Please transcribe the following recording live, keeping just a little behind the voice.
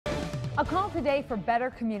A call today for better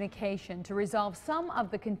communication to resolve some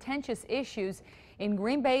of the contentious issues in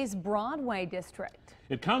Green Bay's Broadway district.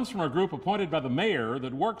 It comes from a group appointed by the mayor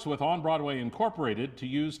that works with On Broadway Incorporated to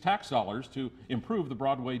use tax dollars to improve the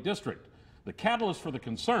Broadway district. The catalyst for the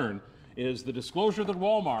concern is the disclosure that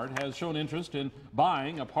Walmart has shown interest in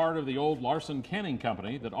buying a part of the old Larson Canning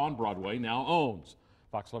Company that On Broadway now owns.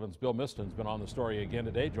 Fox 11's Bill Miston's been on the story again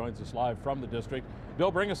today, joins us live from the district.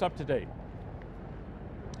 Bill, bring us up to date.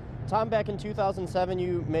 Tom, back in 2007,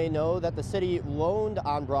 you may know that the city loaned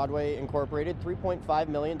On Broadway Incorporated $3.5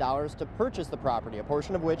 million to purchase the property, a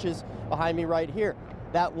portion of which is behind me right here.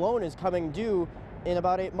 That loan is coming due in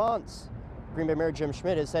about 8 months. Green Bay Mayor Jim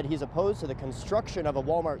Schmidt has said he's opposed to the construction of a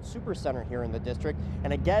Walmart supercenter here in the district,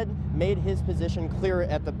 and again made his position clear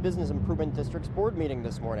at the Business Improvement District's board meeting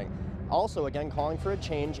this morning. Also again calling for a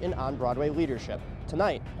change in On Broadway leadership.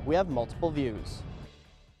 Tonight, we have multiple views.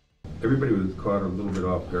 Everybody was caught a little bit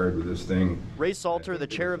off guard with this thing. Ray Salter, the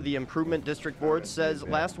chair of the Improvement District Board, says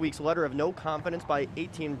last week's letter of no confidence by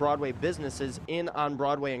 18 Broadway businesses in On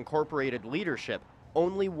Broadway Incorporated leadership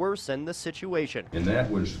only worsened the situation. And that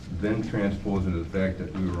was then transposed into the fact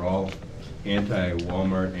that we were all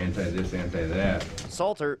anti-Walmart, anti-this, anti-that.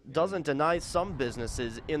 Salter doesn't deny some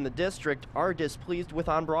businesses in the district are displeased with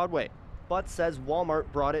On Broadway, but says Walmart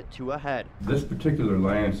brought it to a head. This particular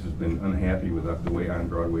alliance has been unhappy with the way On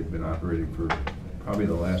Broadway's been operating for probably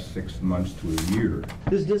the last 6 months to a year.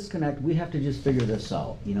 This disconnect, we have to just figure this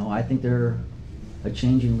out. You know, I think a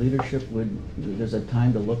change in leadership there's a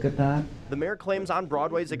time to look at that. The mayor claims On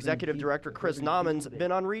Broadway's executive director Chris Nauman's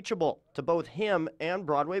been unreachable to both him and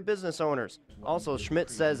Broadway business owners. Also, Schmidt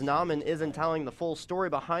says Nauman isn't telling the full story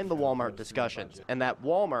behind the Walmart discussions and that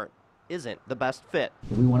Walmart isn't the best fit.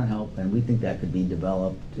 We want to help, and we think that could be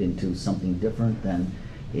developed into something different than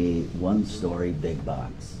a one-story big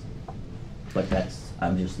box. But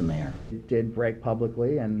I'm just the mayor. It did break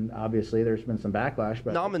publicly, and obviously there's been some backlash.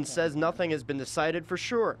 But Nauman says nothing has been decided for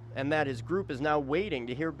sure, and that his group is now waiting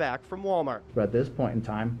to hear back from Walmart. But at this point in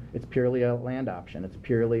time, it's purely a land option. It's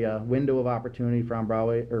purely a window of opportunity for On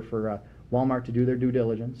Broadway or for Walmart to do their due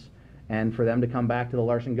diligence, and for them to come back to the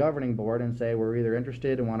Larson Governing Board and say we're either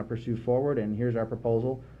interested and want to pursue forward, and here's our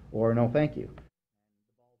proposal, or no, thank you.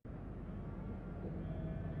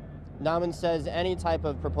 Nauman says any type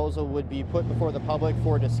of proposal would be put before the public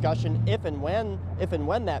for discussion if and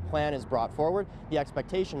when that plan is brought forward. The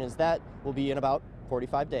expectation is that will be in about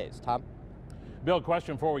 45 days. Tom? Bill,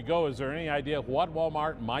 question before we go. Is there any idea what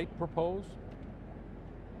Walmart might propose?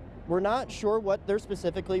 We're not sure what they're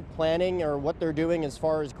specifically planning or what they're doing as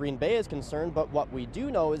far as Green Bay is concerned, but what we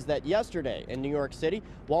do know is that yesterday in New York City,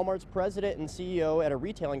 Walmart's president and CEO at a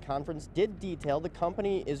retailing conference did detail the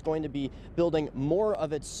company is going to be building more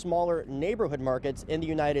of its smaller neighborhood markets in the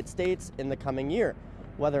United States in the coming year.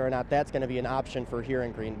 Whether or not that's going to be an option for here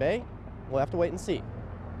in Green Bay, we'll have to wait and see.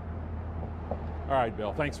 All right,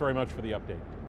 Bill, thanks very much for the update.